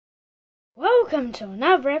Welcome to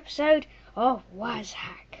another episode of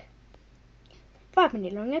WAZHACK.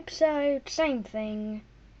 5-minute long episode, same thing.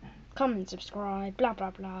 Comment, subscribe, blah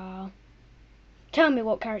blah blah. Tell me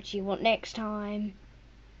what character you want next time.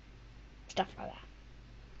 Stuff like that.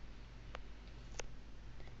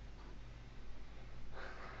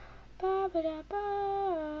 Ba ba da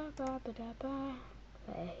ba, ba ba da ba.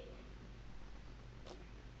 Play.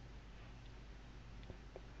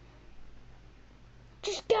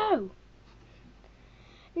 Just go!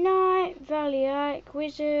 Knight, WAZHACK,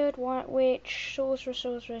 Wizard, White Witch,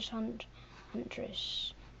 Sorceress,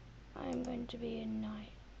 Huntress. I'm going to be a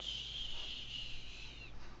knight.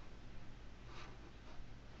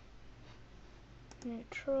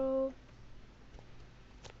 Neutral.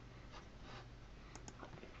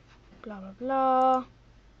 Blah blah blah.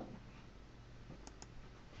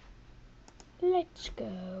 Let's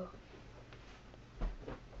go.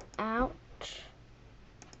 Out.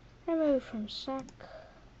 Remove from sack.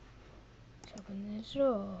 Open the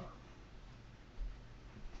door.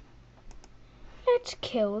 Let's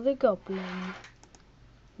kill the goblin.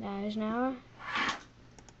 There's now a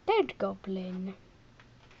dead goblin.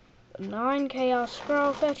 9 chaos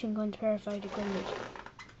scroll, 13 coins verified agreement.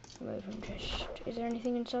 Remove from chest. Is there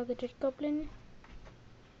anything inside the dead goblin?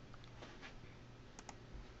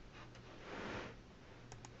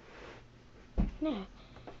 No.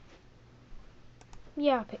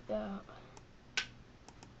 Yeah, I picked that up.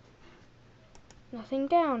 Nothing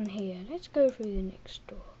down here. Let's go through the next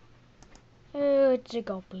door. Oh, it's a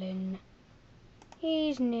goblin.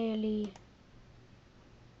 He's dead.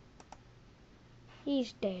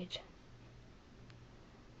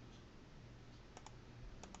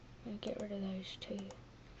 I'll get rid of those two.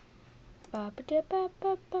 Ba ba da ba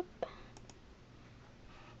ba ba.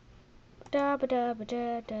 Da ba da ba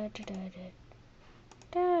da da da da da.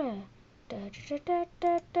 Da da da da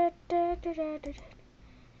da da da da da.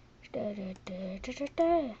 Da da da da da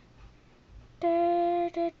da. Da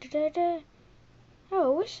da da da da. Oh,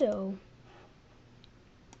 a whistle.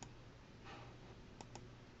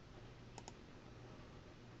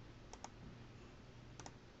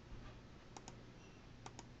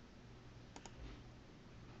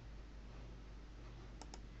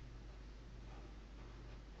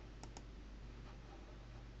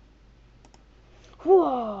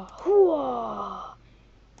 Whoa, whoa,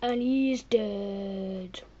 and he's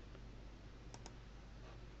dead.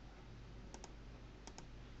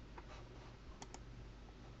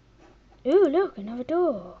 Ooh, look, another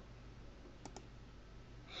door.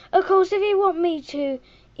 Of course, if you want me to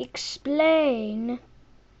explain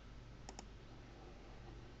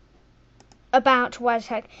about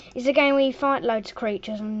WAZHACK, it's a game where you fight loads of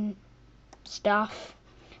creatures and stuff.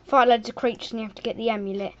 Fight loads of creatures and you have to get the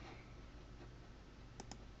amulet.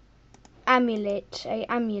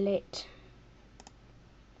 Amulet.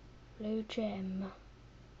 Blue gem.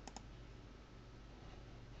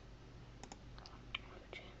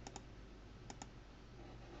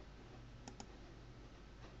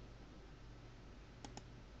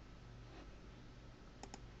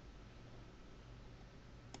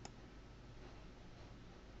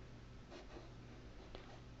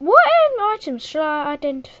 What items shall I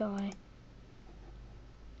identify?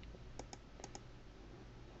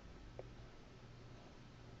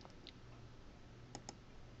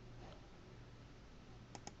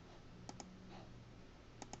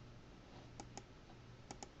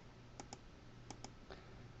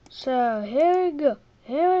 So here we go,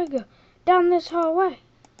 down this hallway.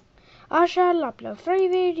 I shall upload 3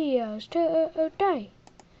 videos today.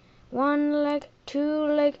 1 leg, 2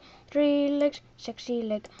 leg, 3 legs, sexy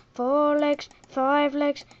leg, 4 legs, 5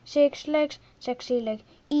 legs, 6 legs, sexy leg.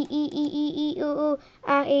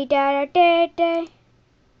 Da.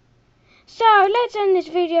 So let's end this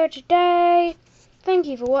video today. Thank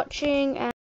you for watching.